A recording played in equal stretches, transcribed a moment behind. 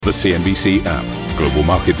The CNBC app. Global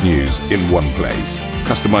market news in one place.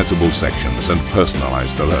 Customizable sections and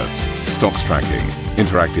personalized alerts. Stocks tracking,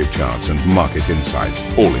 interactive charts and market insights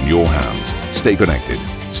all in your hands. Stay connected.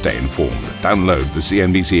 Stay informed. Download the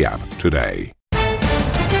CNBC app today.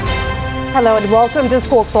 Hello and welcome to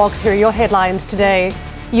Squawk Box. Here are your headlines today.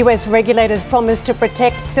 US regulators promise to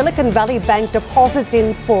protect Silicon Valley Bank deposits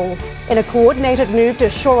in full in a coordinated move to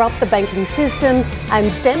shore up the banking system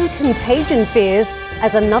and stem contagion fears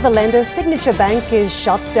as another lender, Signature Bank, is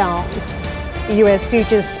shut down. US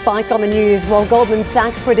futures spike on the news while Goldman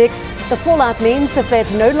Sachs predicts the fallout means the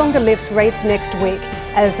Fed no longer lifts rates next week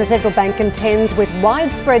as the central bank contends with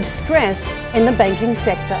widespread stress in the banking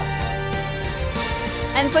sector.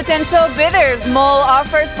 And potential bidders mull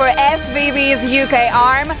offers for SVB's UK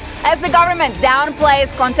arm as the government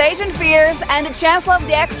downplays contagion fears and the Chancellor of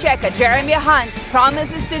the Exchequer, Jeremy Hunt,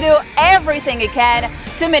 promises to do everything he can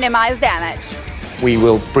to minimize damage. We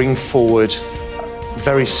will bring forward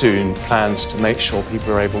very soon plans to make sure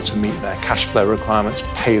people are able to meet their cash flow requirements,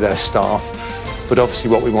 pay their staff. But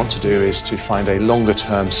obviously what we want to do is to find a longer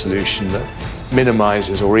term solution that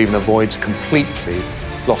minimises or even avoids completely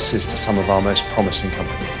losses to some of our most promising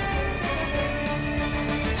companies.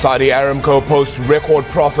 Saudi Aramco posts record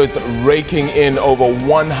profits, raking in over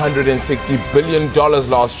 $160 billion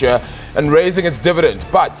last year and raising its dividend.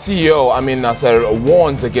 But CEO Amin Nasser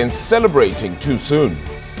warns against celebrating too soon.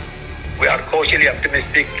 We are cautiously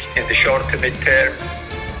optimistic in the short to mid-term,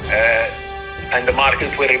 and the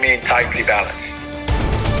markets will remain tightly balanced.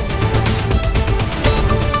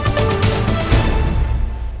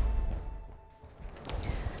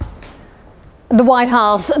 The White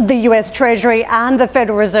House, the US Treasury and the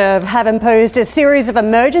Federal Reserve have imposed a series of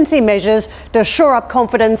emergency measures to shore up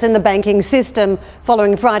confidence in the banking system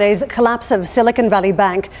following Friday's collapse of Silicon Valley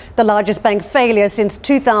Bank, the largest bank failure since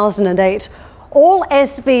 2008. All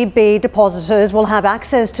SVB depositors will have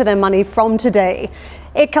access to their money from today.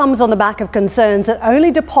 It comes on the back of concerns that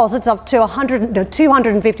only deposits up to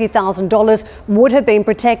 $250,000 would have been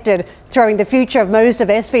protected, throwing the future of most of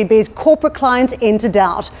SVB's corporate clients into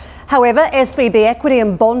doubt. However, SVB equity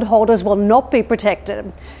and bond holders will not be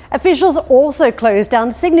protected. Officials also closed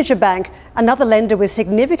down Signature Bank, another lender with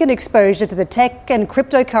significant exposure to the tech and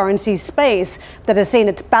cryptocurrency space that has seen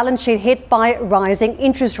its balance sheet hit by rising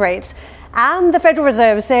interest rates. And the Federal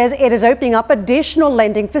Reserve says it is opening up additional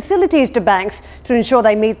lending facilities to banks to ensure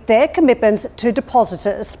they meet their commitments to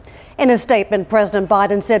depositors. In a statement, President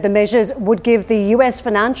Biden said the measures would give the US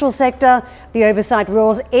financial sector the oversight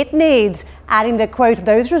rules it needs, adding that, quote,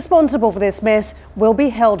 those responsible for this mess will be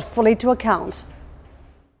held fully to account.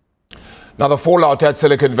 Now, the fallout at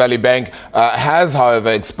Silicon Valley Bank has,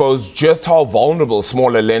 however, exposed just how vulnerable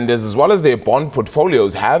smaller lenders as well as their bond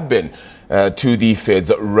portfolios have been to the Fed's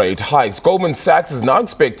rate hikes. Goldman Sachs is now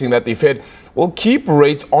expecting that the Fed will keep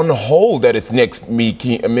rates on hold at its next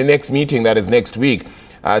meeting, that is next week.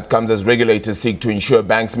 It comes as regulators seek to ensure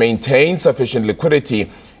banks maintain sufficient liquidity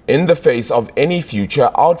in the face of any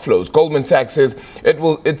future outflows. Goldman Sachs says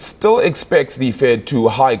it still expects the Fed to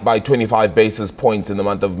hike by 25 basis points in the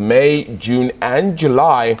month of May, June and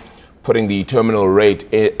July, putting the terminal rate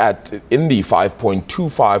in the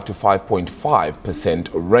 5.25 to 5.5%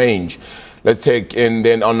 range. Let's take in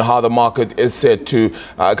then on how the market is set to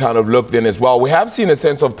kind of look then as well. We have seen a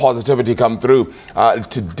sense of positivity come through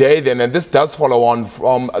today then, and this does follow on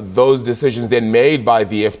from those decisions then made by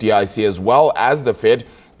the FDIC as well as the Fed,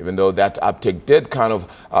 even though that uptick did kind of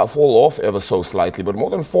fall off ever so slightly. But more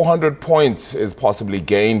than 400 points is possibly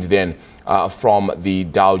gained then from the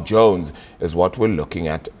Dow Jones is what we're looking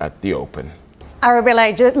at the open.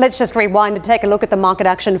 Arabella, let's just rewind and take a look at the market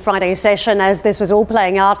action Friday session as this was all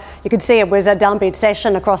playing out. You could see it was a downbeat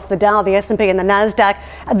session across the Dow, the S&P and the Nasdaq.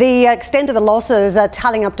 The extent of the losses are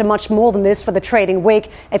tallying up to much more than this for the trading week.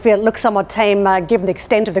 If it looks somewhat tame given the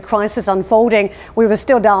extent of the crisis unfolding, we were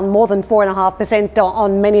still down more than 4.5%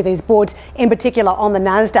 on many of these boards, in particular on the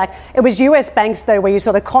Nasdaq. It was US banks, though, where you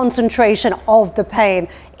saw the concentration of the pain,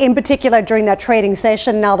 in particular during that trading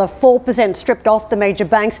session. Now the 4% stripped off the major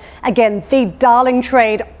banks. Again, the darling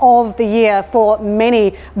trade of the year for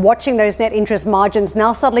many, watching those net interest margins,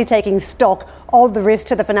 now suddenly taking stock of the risk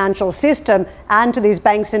to the financial system and to these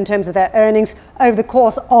banks in terms of their earnings. Over the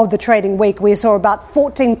course of the trading week, we saw about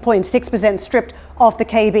 14.6% stripped off the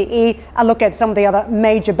KBE. A look at some of the other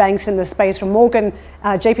major banks in the space, from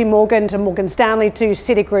JP Morgan to Morgan Stanley to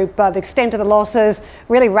Citigroup. The extent of the losses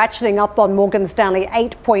really ratcheting up on Morgan Stanley,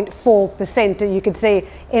 8.4% you could see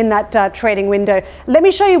in that trading window. Let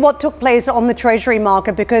me show you what took place on the Treasury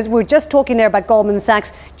market, because we were just talking there about Goldman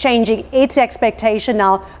Sachs changing its expectation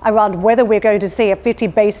now around whether we're going to see a 50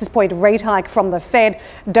 basis point rate hike from the Fed.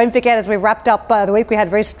 Don't forget, as we wrapped up the week, we had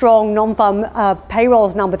a very strong non-farm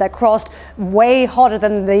payrolls number that crossed way hotter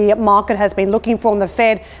than the market has been looking for on the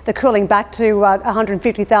Fed. The cooling back to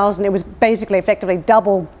 150,000. It was basically effectively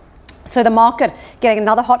double. So the market getting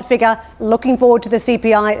another hot figure, looking forward to the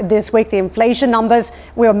CPI this week, the inflation numbers.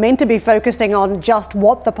 We were meant to be focusing on just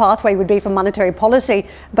what the pathway would be for monetary policy,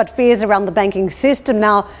 but fears around the banking system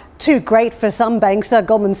now too great for some banks.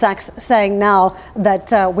 Goldman Sachs saying now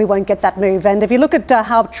that we won't get that move. And if you look at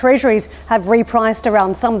how treasuries have repriced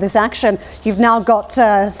around some of this action, you've now got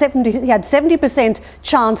 70%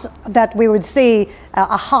 chance that we would see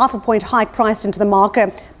a half a point hike priced into the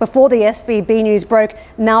market before the SVB news broke.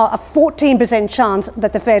 Now a 14% chance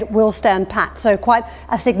that the Fed will stand pat. So quite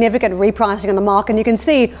a significant repricing in the market. And you can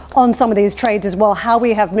see on some of these trades as well how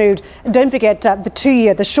we have moved. Don't forget the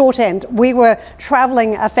 2-year, the short end. We were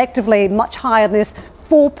traveling effectively much higher than this.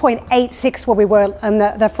 4.86 where we were on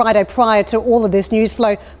the Friday prior to all of this news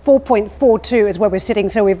flow. 4.42 is where we're sitting.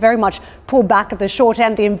 So we've very much pulled back at the short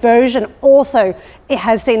end. The inversion also it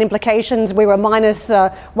has seen implications. We were minus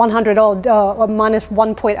 100 odd or minus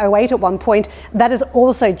 1.08 at one point. That has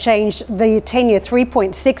also changed. The 10-year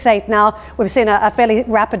 3.68 now. We've seen a fairly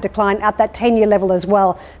rapid decline at that 10-year level as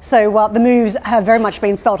well. So the moves have very much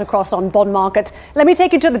been felt across on bond markets. Let me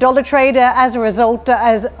take you to the dollar trade as a result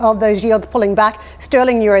as of those yields pulling back.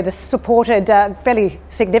 Sterling euro, the supported fairly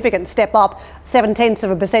significant step up,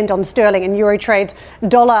 0.7% on sterling and euro trades.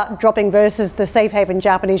 Dollar dropping versus the safe haven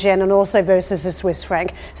Japanese yen and also versus the Swiss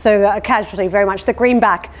franc. So a casualty very much. The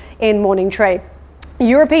greenback in morning trade.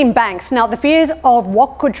 European banks. Now, the fears of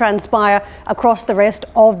what could transpire across the rest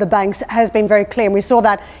of the banks has been very clear. And we saw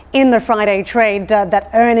that in the Friday trade, that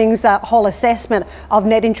earnings, that whole assessment of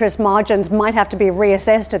net interest margins might have to be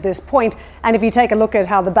reassessed at this point. And if you take a look at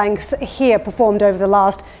how the banks here performed over the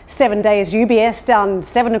last 7 days, UBS down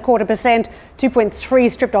 7.25%,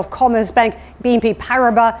 2.3% stripped off Commerzbank, BNP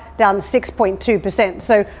Paribas down 6.2%.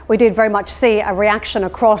 So we did very much see a reaction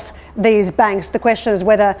across these banks. The question is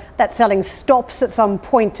whether that selling stops at some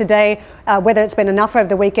point today, whether it's been enough over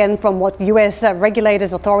the weekend from what US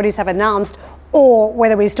regulators, authorities have announced, or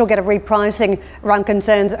whether we still get a repricing around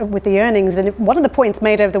concerns with the earnings. And one of the points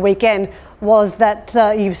made over the weekend was that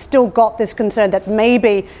you've still got this concern that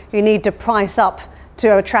maybe you need to price up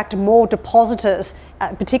to attract more depositors,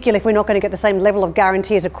 particularly if we're not going to get the same level of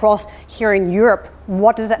guarantees across here in Europe.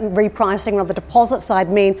 What does that repricing on the deposit side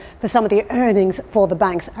mean for some of the earnings for the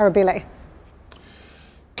banks? Arabile.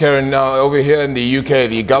 Karen, now over here in the UK,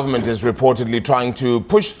 the government is reportedly trying to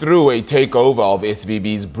push through a takeover of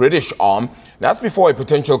SVB's British arm. That's before a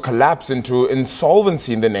potential collapse into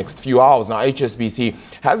insolvency in the next few hours. Now, HSBC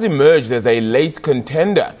has emerged as a late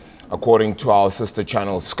contender, according to our sister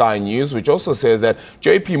channel Sky News, which also says that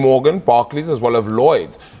JP Morgan, Barclays, as well as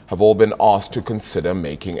Lloyds have all been asked to consider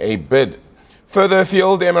making a bid. Further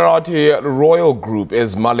afield, the Emirati Royal Group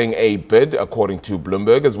is mulling a bid, according to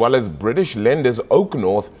Bloomberg, as well as British lenders Oak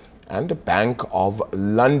North and Bank of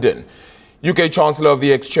London. UK Chancellor of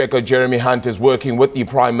the Exchequer Jeremy Hunt is working with the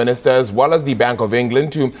Prime Minister as well as the Bank of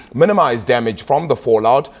England to minimise damage from the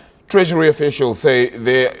fallout. Treasury officials say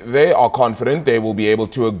they are confident they will be able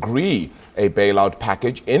to agree a bailout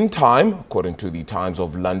package in time, according to the Times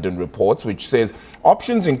of London reports, which says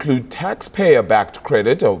options include taxpayer-backed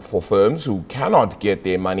credit for firms who cannot get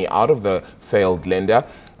their money out of the failed lender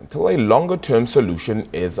until a longer-term solution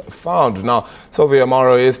is found. Now, Sylvia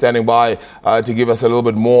Amaro is standing by to give us a little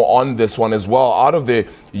bit more on this one as well. Out of the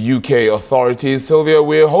UK authorities, Sylvia,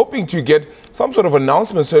 we're hoping to get some sort of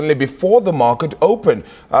announcement certainly before the market open,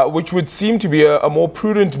 which would seem to be a more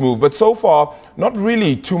prudent move. But so far, not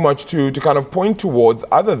really too much to kind of point towards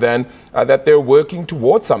other than that they're working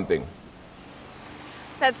towards something.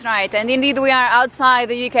 That's right. And indeed, we are outside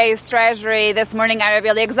the UK's Treasury this morning,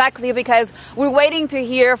 Arabile, exactly because we're waiting to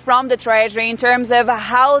hear from the Treasury in terms of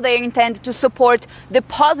how they intend to support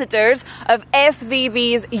depositors of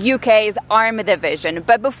SVB's UK's ARM division.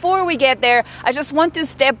 But before we get there, I just want to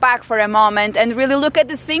step back for a moment and really look at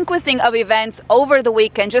the sequencing of events over the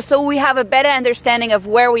weekend, just so we have a better understanding of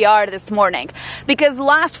where we are this morning. Because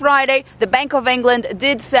last Friday, the Bank of England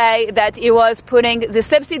did say that it was putting the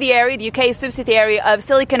subsidiary, the UK subsidiary of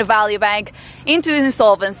Silicon Valley Bank into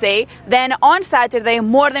insolvency. Then on Saturday,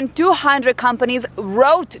 more than 200 companies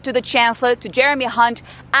wrote to the Chancellor, to Jeremy Hunt,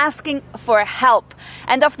 asking for help.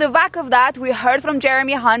 And off the back of that, we heard from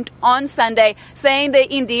Jeremy Hunt on Sunday saying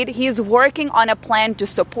that indeed he's working on a plan to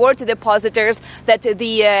support depositors, that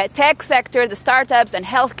the tech sector, the startups and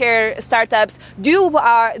healthcare startups do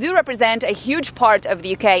represent a huge part of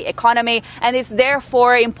the UK economy, and it's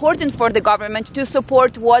therefore important for the government to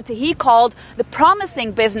support what he called the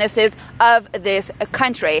promising businesses of this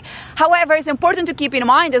country. However, it's important to keep in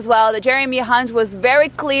mind as well that Jeremy Hunt was very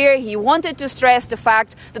clear. He wanted to stress the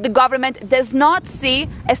fact that the government does not see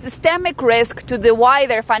a systemic risk to the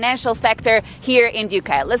wider financial sector here in the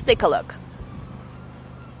UK. Let's take a look.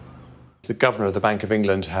 The Governor of the Bank of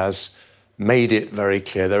England has made it very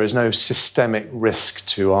clear there is no systemic risk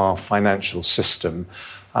to our financial system.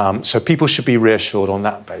 So people should be reassured on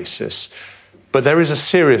that basis. But there is a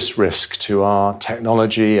serious risk to our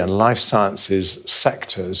technology and life sciences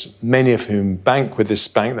sectors, many of whom bank with this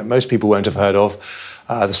bank that most people won't have heard of,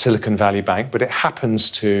 the Silicon Valley Bank. But it happens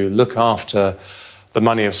to look after the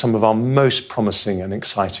money of some of our most promising and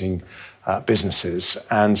exciting businesses.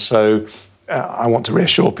 And so I want to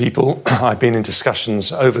reassure people. I've been in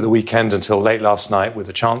discussions over the weekend until late last night with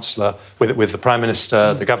the Chancellor, with the Prime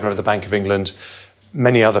Minister, the Governor of the Bank of England,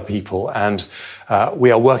 many other people. And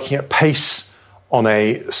we are working at pace on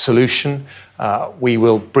a solution. We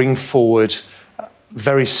will bring forward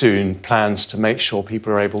very soon plans to make sure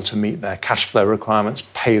people are able to meet their cash flow requirements,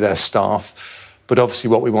 pay their staff. But obviously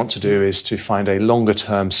what we want to do is to find a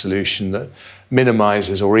longer-term solution that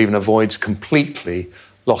minimises or even avoids completely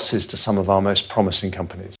losses to some of our most promising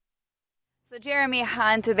companies. So Jeremy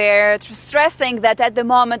Hunt there stressing that at the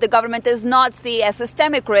moment the government does not see a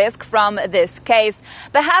systemic risk from this case.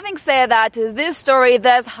 But having said that, this story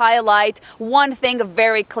does highlight one thing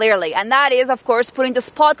very clearly, and that is, of course, putting the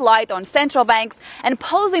spotlight on central banks and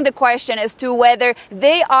posing the question as to whether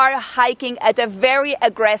they are hiking at a very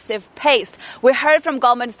aggressive pace. We heard from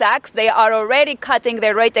Goldman Sachs they are already cutting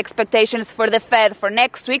their rate expectations for the Fed for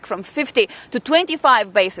next week from 50 to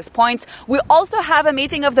 25 basis points. We also have a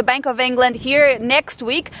meeting of the Bank of England here next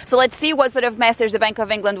week. So let's see what sort of message the Bank of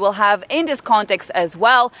England will have in this context as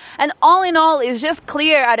well. And all in all, it's just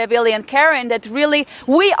clear, Arabili and Karen, that really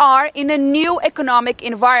we are in a new economic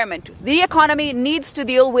environment. The economy needs to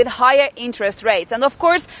deal with higher interest rates. And of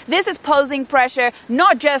course, this is posing pressure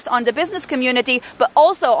not just on the business community, but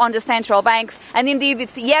also on the central banks. And indeed,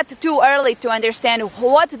 it's yet too early to understand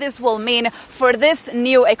what this will mean for this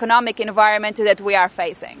new economic environment that we are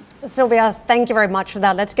facing. Sylvia, thank you very much for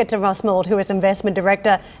that. Let's get to Russ Mould, who is Investment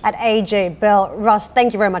Director at AJ Bell. Russ,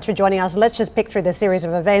 thank you very much for joining us. Let's just pick through the series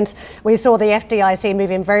of events. We saw the FDIC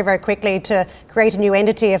move in very, very quickly to create a new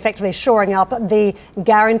entity, effectively shoring up the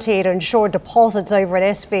guaranteed and insured deposits over at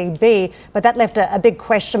SVB. But that left a big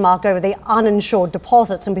question mark over the uninsured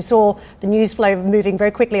deposits. And we saw the news flow moving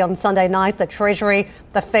very quickly on Sunday night. The Treasury,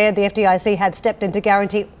 the Fed, the FDIC had stepped in to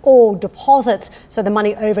guarantee all deposits. So the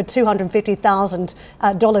money over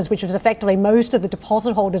 $250,000, which was effectively most of the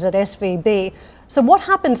deposit holders at SVB. So what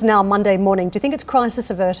happens now Monday morning? Do you think it's crisis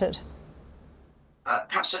averted?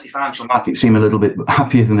 Perhaps certainly financial markets seem a little bit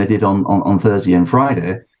happier than they did on Thursday and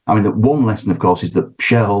Friday. I mean, one lesson, of course, is that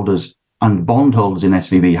shareholders and bondholders in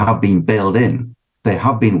SVB have been bailed in. They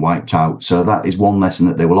have been wiped out. So that is one lesson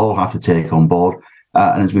that they will all have to take on board.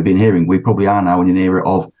 And as we've been hearing, we probably are now in an era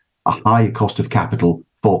of a higher cost of capital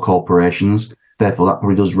for corporations. Therefore, that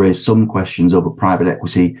probably does raise some questions over private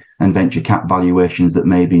equity and venture cap valuations that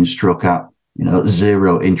may have been struck at,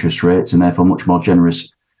 zero interest rates and therefore much more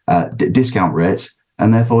generous discount rates.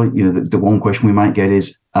 And therefore, the one question we might get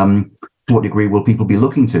is, to what degree will people be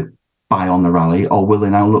looking to buy on the rally, or will they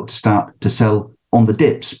now look to start to sell on the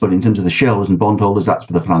dips? But in terms of the shareholders and bondholders, that's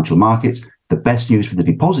for the financial markets. The best news for the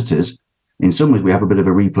depositors, in some ways, we have a bit of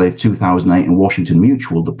a replay of 2008 and Washington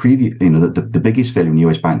Mutual, the previous, the biggest failure in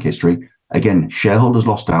US bank history. Again, shareholders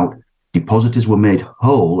lost out, depositors were made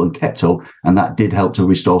whole and kept whole, and that did help to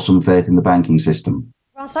restore some faith in the banking system.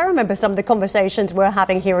 Ross, I remember some of the conversations we're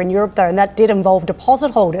having here in Europe, though, and that did involve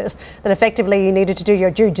deposit holders, that effectively you needed to do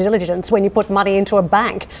your due diligence when you put money into a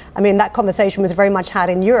bank. I mean, that conversation was very much had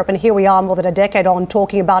in Europe, and here we are more than a decade on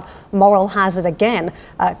talking about moral hazard again.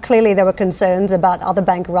 Clearly, there were concerns about other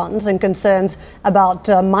bank runs and concerns about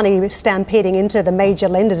money stampeding into the major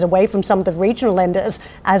lenders away from some of the regional lenders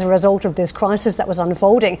as a result of this crisis that was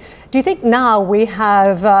unfolding. Do you think now we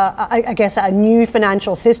have, a new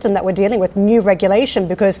financial system that we're dealing with, new regulation?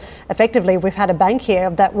 Because effectively we've had a bank here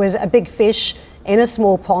that was a big fish in a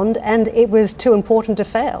small pond and it was too important to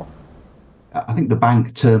fail. I think the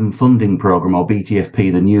Bank Term Funding Programme, or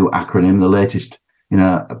BTFP, the new acronym, the latest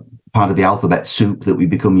part of the alphabet soup that we've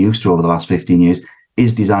become used to over the last 15 years,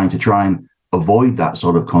 is designed to try and avoid that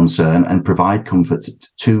sort of concern and provide comfort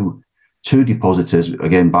to depositors,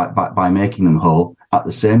 again, by making them whole. At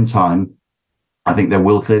the same time, I think there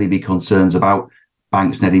will clearly be concerns about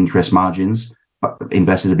banks' net interest margins.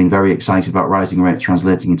 Investors have been very excited about rising rates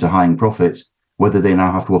translating into high profits. Whether they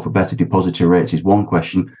now have to offer better depository rates is one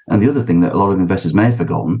question. And the other thing that a lot of investors may have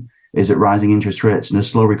forgotten is that rising interest rates in a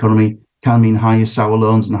slower economy can mean higher sour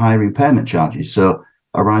loans and higher impairment charges. So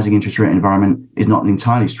a rising interest rate environment is not an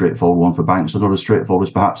entirely straightforward one for banks, or not as straightforward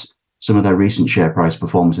as perhaps some of their recent share price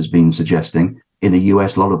performance has been suggesting. In the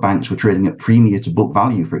US, a lot of banks were trading at premium to book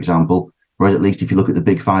value, for example, whereas at least if you look at the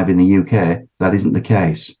big five in the UK, that isn't the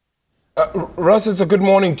case. Russ, it's a good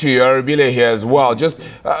morning to you. Arabile here as well. Just,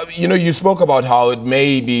 you spoke about how it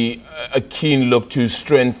may be a keen look to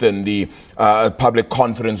strengthen the public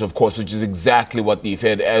confidence, of course, which is exactly what the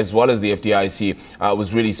Fed as well as the FDIC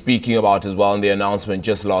was really speaking about as well in the announcement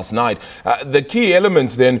just last night. The key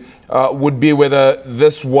elements then would be whether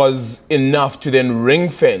this was enough to then ring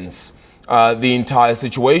fence the entire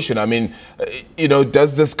situation. I mean,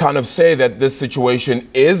 does this kind of say that this situation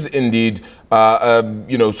is indeed,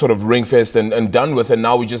 sort of ring-fenced and done with, and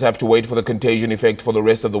now we just have to wait for the contagion effect for the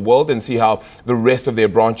rest of the world and see how the rest of their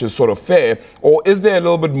branches sort of fare? Or is there a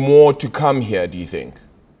little bit more to come here, do you think?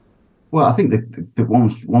 Well, I think that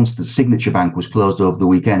once the Signature Bank was closed over the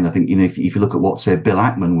weekend, I think, if you look at what, say, Bill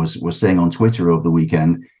Ackman was saying on Twitter over the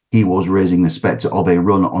weekend, he was raising the spectre of a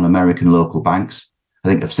run on American local banks. I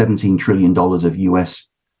think of $17 trillion of US,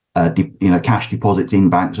 cash deposits in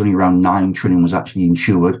banks, only around $9 trillion was actually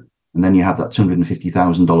insured. And then you have that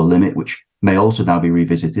 $250,000 limit, which may also now be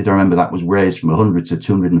revisited. I remember that was raised from 100 to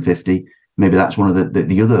 250. Maybe that's one of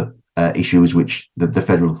the other issues which the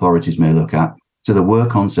federal authorities may look at. So there were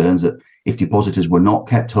concerns that if depositors were not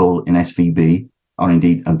kept whole in SVB, or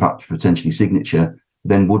indeed, and perhaps potentially Signature,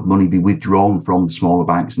 then would money be withdrawn from the smaller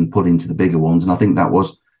banks and put into the bigger ones? And I think that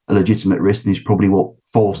was a legitimate risk, and is probably what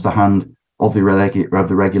forced the hand of the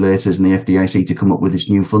regulators and the FDIC to come up with this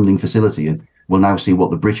new funding facility. And we'll now see what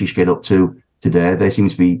the British get up to today. They seem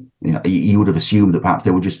to be, you would have assumed that perhaps they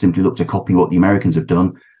would just simply look to copy what the Americans have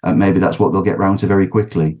done. Maybe that's what they'll get round to very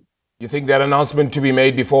quickly. You think that announcement to be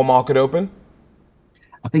made before market open?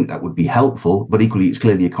 I think that would be helpful, but equally it's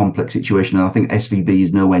clearly a complex situation. And I think SVB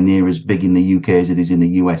is nowhere near as big in the UK as it is in the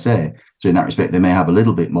USA. So in that respect, they may have a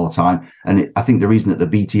little bit more time. And I think the reason that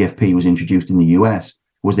the BTFP was introduced in the US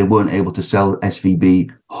was they weren't able to sell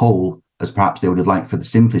SVB whole as perhaps they would have liked for the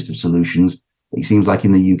simplest of solutions. It seems like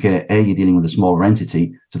in the UK, you're dealing with a smaller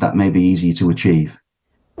entity, so that may be easier to achieve.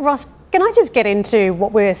 Ross, can I just get into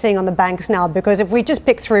what we're seeing on the banks now? Because if we just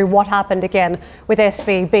pick through what happened again with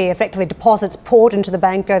SVB, effectively deposits poured into the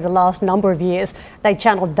bank over the last number of years. They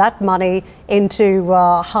channeled that money into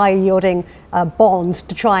high-yielding bonds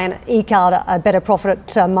to try and eke out a better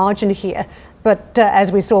profit margin here. But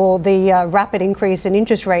as we saw the rapid increase in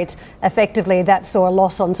interest rates, effectively that saw a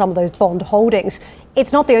loss on some of those bond holdings.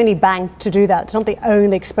 It's not the only bank to do that. It's not the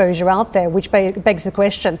only exposure out there, which begs the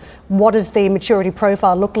question, what does the maturity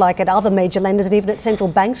profile look like at other major lenders and even at central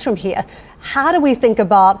banks from here? How do we think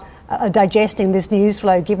about digesting this news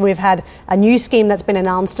flow, given we've had a new scheme that's been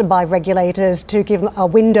announced by regulators to give a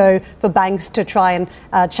window for banks to try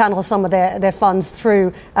and channel some of their funds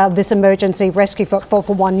through this emergency rescue for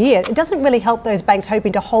 1 year? It doesn't really help those banks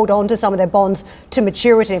hoping to hold on to some of their bonds to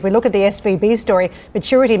maturity. If we look at the SVB story,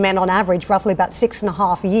 maturity meant on average roughly about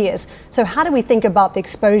 6.5 years. So how do we think about the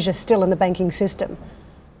exposure still in the banking system?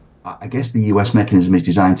 I guess the US mechanism is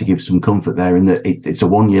designed to give some comfort there in that it's a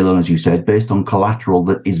 1 year loan, as you said, based on collateral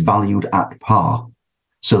that is valued at par.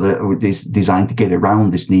 So that it's designed to get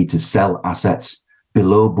around this need to sell assets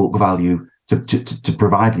below book value to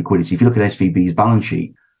provide liquidity. If you look at SVB's balance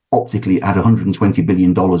sheet, optically it had $120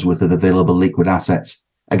 billion worth of available liquid assets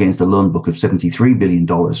against a loan book of $73 billion.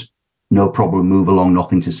 No problem, move along,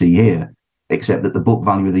 nothing to see here, except that the book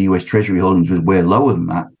value of the US Treasury holdings was way lower than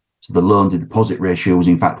that. So the loan to deposit ratio was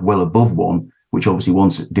in fact well above 1, which obviously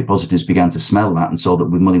once depositors began to smell that and saw that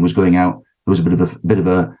when money was going out, there was a bit of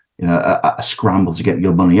a scramble to get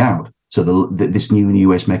your money out. So this new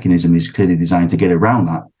US mechanism is clearly designed to get around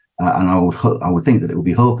that. And I would think that it would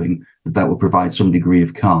be hoping that would provide some degree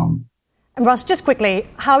of calm. And Russ, just quickly,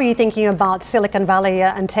 how are you thinking about Silicon Valley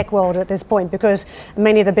and tech world at this point? Because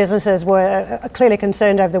many of the businesses were clearly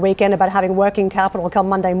concerned over the weekend about having working capital come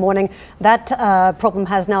Monday morning. That problem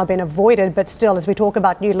has now been avoided, but still, as we talk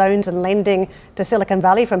about new loans and lending to Silicon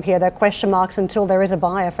Valley from here, there are question marks until there is a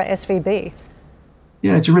buyer for SVB.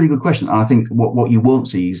 Yeah, it's a really good question. I think what you won't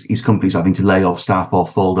see is companies having to lay off staff or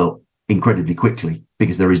fold up incredibly quickly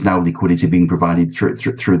because there is now liquidity being provided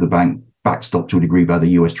through the bank, backstop to a degree by the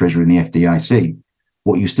US Treasury and the FDIC.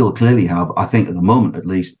 What you still clearly have, I think at the moment at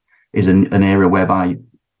least, is an area whereby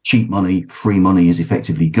cheap money, free money is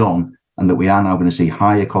effectively gone, and that we are now going to see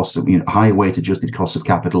higher costs, higher weight adjusted costs of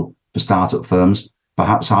capital for startup firms.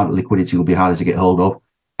 Perhaps harder liquidity will be harder to get hold of.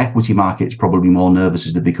 Equity markets probably more nervous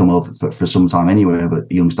as they become over for some time anyway,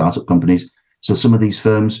 but young startup companies. So some of these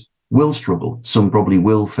firms will struggle. Some probably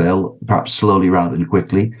will fail, perhaps slowly rather than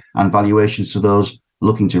quickly. And valuations for those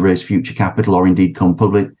looking to raise future capital or indeed come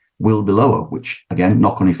public will be lower, which again,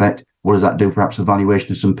 knock-on effect. What does that do perhaps the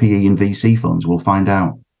valuation of some PE and VC funds? We'll find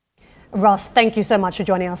out. Ross, thank you so much for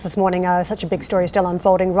joining us this morning. Such a big story still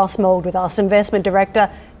unfolding. Ross Mould with us, Investment Director,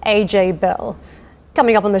 AJ Bell.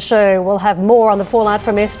 Coming up on the show, we'll have more on the fallout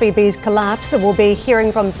from SVB's collapse. We'll be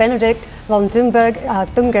hearing from Benedikt von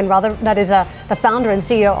Thungen, that is the founder and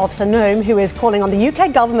CEO of Sanoma, who is calling on the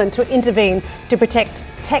UK government to intervene to protect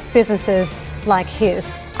tech businesses like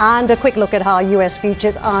his. And a quick look at how US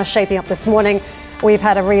futures are shaping up this morning. We've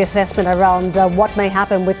had a reassessment around what may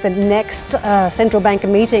happen with the next central bank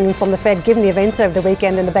meeting from the Fed, given the events over the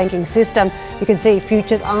weekend in the banking system. You can see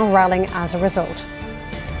futures are rallying as a result.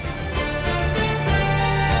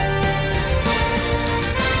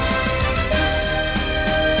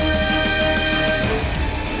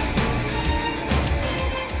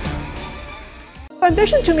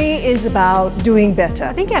 Ambition to me is about doing better.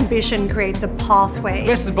 I think ambition creates a pathway. The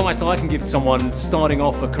best advice I can give to someone starting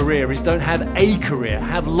off a career is don't have a career,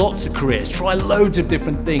 have lots of careers, try loads of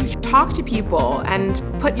different things. Talk to people and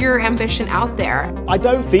put your ambition out there. I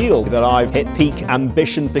don't feel that I've hit peak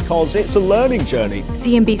ambition because it's a learning journey.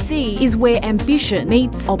 CNBC is where ambition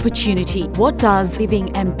meets opportunity. What does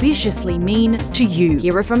living ambitiously mean to you?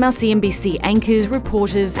 Hear it from our CNBC anchors,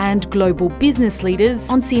 reporters and global business leaders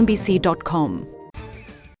on CNBC.com.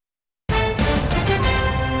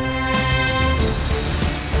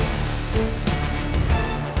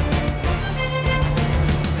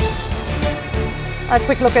 A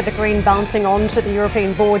quick look at the green bouncing on to the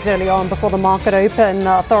European boards early on before the market open.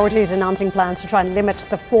 Authorities announcing plans to try and limit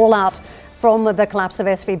the fallout from the collapse of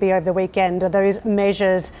SVB over the weekend. Those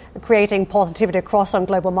measures creating positivity across on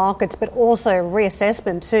global markets, but also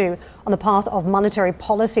reassessment too on the path of monetary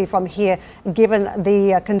policy from here, given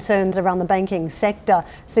the concerns around the banking sector.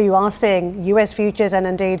 So you are seeing US futures and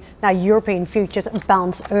indeed now European futures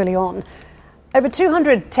bounce early on. Over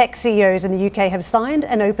 200 tech CEOs in the UK have signed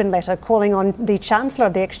an open letter calling on the Chancellor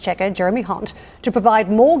of the Exchequer, Jeremy Hunt, to provide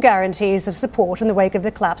more guarantees of support in the wake of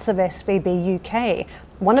the collapse of SVB UK.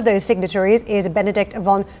 One of those signatories is Benedikt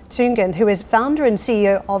von Thungen, who is founder and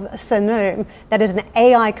CEO of Sanoma, that is an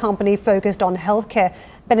AI company focused on healthcare.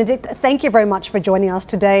 Benedikt, thank you very much for joining us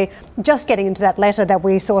today. Just getting into that letter that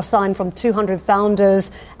we saw signed from 200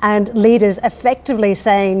 founders and leaders effectively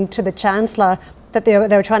saying to the Chancellor that they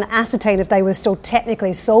were trying to ascertain if they were still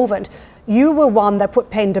technically solvent. You were one that put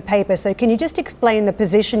pen to paper. So can you just explain the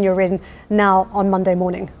position you're in now on Monday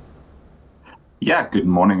morning? Yeah, good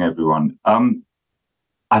morning, everyone.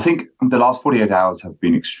 I think the last 48 hours have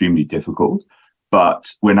been extremely difficult,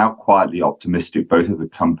 but we're now quietly optimistic, both of the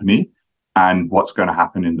company and what's going to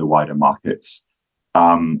happen in the wider markets.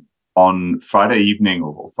 On Friday evening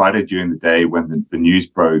or Friday during the day, when the news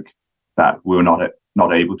broke that we were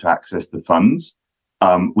not able to access the funds,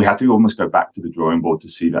 we had to almost go back to the drawing board to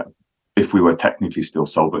see that if we were technically still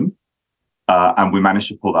solvent. And we managed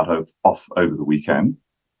to pull that off over the weekend.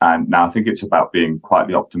 And now I think it's about being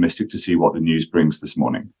quietly optimistic to see what the news brings this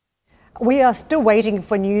morning. We are still waiting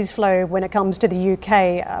for news flow when it comes to the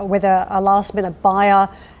UK, whether a last-minute buyer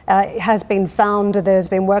has been found. There's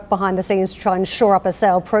been work behind the scenes to try and shore up a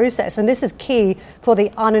sale process. And this is key for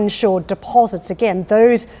the uninsured deposits. Again,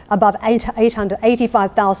 those above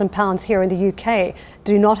 £85,000 here in the UK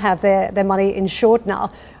do not have their money insured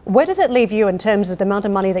now. Where does it leave you in terms of the amount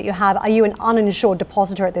of money that you have? Are you an uninsured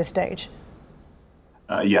depositor at this stage?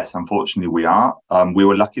 Yes, unfortunately we are. We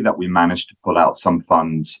were lucky that we managed to pull out some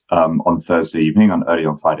funds on Thursday evening and early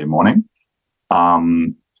on Friday morning.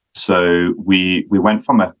 So we went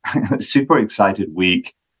from a super excited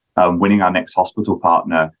week, winning our next hospital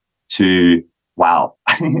partner, to, wow,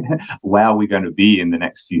 where are we going to be in the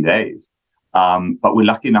next few days? But we're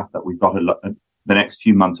lucky enough that we've got the next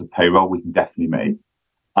few months of payroll we can definitely make.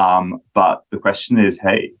 But the question is,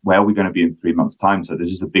 hey, where are we going to be in 3 months' time? So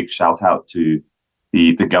this is a big shout out to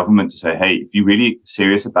the government to say, hey, if you're really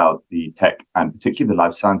serious about the tech and particularly the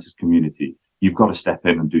life sciences community, you've got to step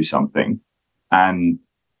in and do something. And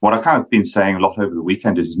what I've kind of been saying a lot over the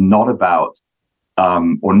weekend is not about,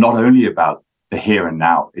 or not only about the here and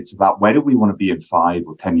now, it's about where do we want to be in 5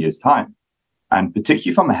 or 10 years' time? And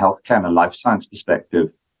particularly from a healthcare and a life science perspective,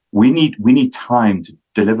 we need time to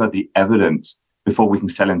deliver the evidence before we can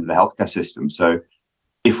sell into the healthcare system. So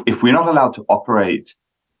if we're not allowed to operate,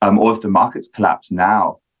 or if the markets collapse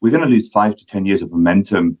now, we're going to lose 5 to 10 years of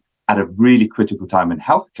momentum at a really critical time in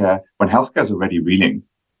healthcare when healthcare is already reeling.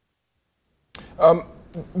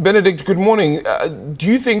 Benedict, good morning. Do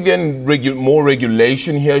you think then more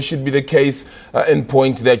regulation here should be the case in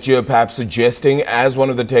point that you're perhaps suggesting as one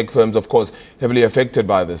of the tech firms, of course, heavily affected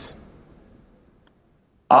by this?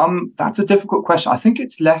 That's a difficult question. I think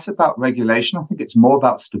it's less about regulation. I think it's more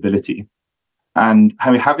about stability. And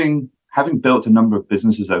having built a number of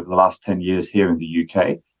businesses over the last 10 years here in the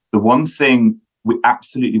UK, the one thing we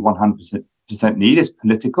absolutely 100% need is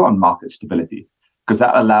political and market stability, because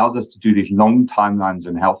that allows us to do these long timelines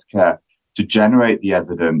in healthcare, to generate the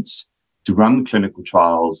evidence, to run clinical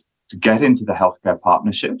trials, to get into the healthcare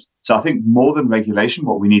partnerships. So I think more than regulation,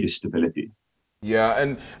 what we need is stability.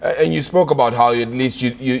 Yeah, and you spoke about how at least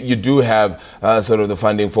you do have sort of the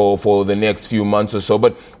funding for the next few months or so.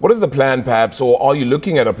 But what is the plan, perhaps, or are you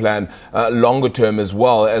looking at a plan longer term as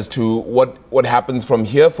well as to what happens from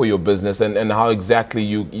here for your business and how exactly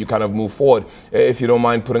you kind of move forward? If you don't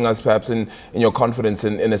mind putting us perhaps in your confidence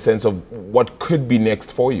in a sense of what could be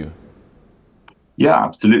next for you. Yeah,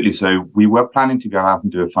 absolutely. So we were planning to go out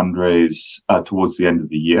and do a fundraise towards the end of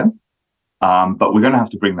the year. But we're going to have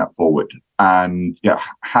to bring that forward. And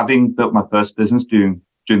having built my first business during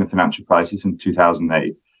the financial crisis in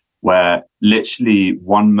 2008, where literally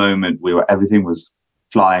one moment everything was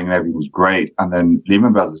flying and everything was great, and then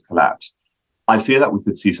Lehman Brothers collapsed, I fear that we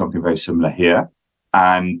could see something very similar here,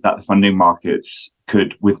 and that the funding markets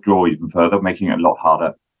could withdraw even further, making it a lot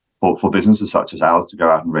harder for businesses such as ours to go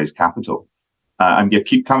out and raise capital. And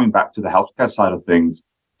keep coming back to the healthcare side of things.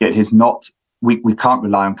 It is not. We can't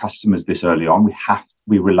rely on customers this early on.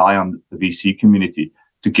 We rely on the VC community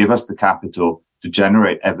to give us the capital to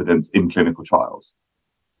generate evidence in clinical trials.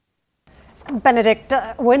 Benedict,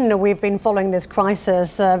 when we've been following this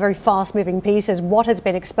crisis, very fast-moving pieces, what has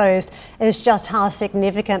been exposed is just how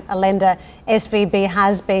significant a lender SVB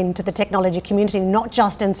has been to the technology community, not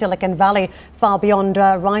just in Silicon Valley, far beyond,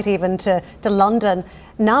 right even to London.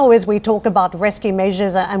 Now, as we talk about rescue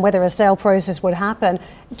measures and whether a sale process would happen,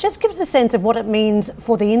 just give us a sense of what it means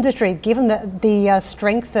for the industry, given the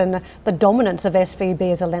strength and the dominance of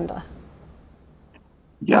SVB as a lender.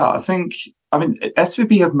 Yeah,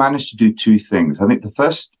 SVB have managed to do two things. I think the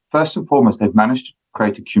first and foremost, they've managed to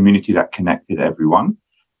create a community that connected everyone.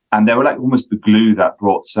 And they were like almost the glue that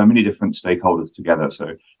brought so many different stakeholders together.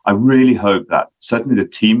 So I really hope that certainly the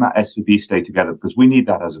team at SVB stay together, because we need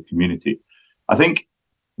that as a community. I think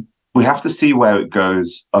we have to see where it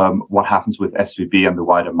goes, what happens with SVB and the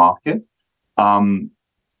wider market. I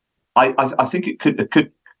think it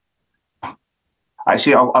could.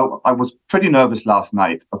 Actually, I was pretty nervous last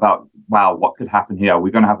night about, what could happen here? Are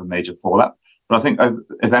we going to have a major fallout? But I think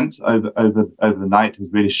events over the night has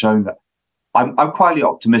really shown that I'm quietly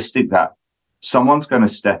optimistic that someone's going to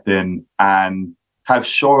step in and kind of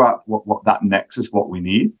shore up what that nexus, what we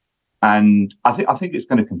need. And I think it's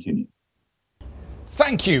going to continue.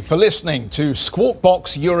 Thank you for listening to Squawk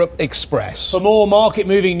Box Europe Express. For more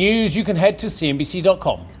market-moving news, you can head to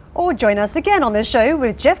cnbc.com. Or join us again on the show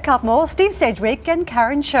with Jeff Cutmore, Steve Sedgwick and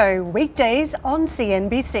Karen Cho, weekdays on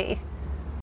CNBC.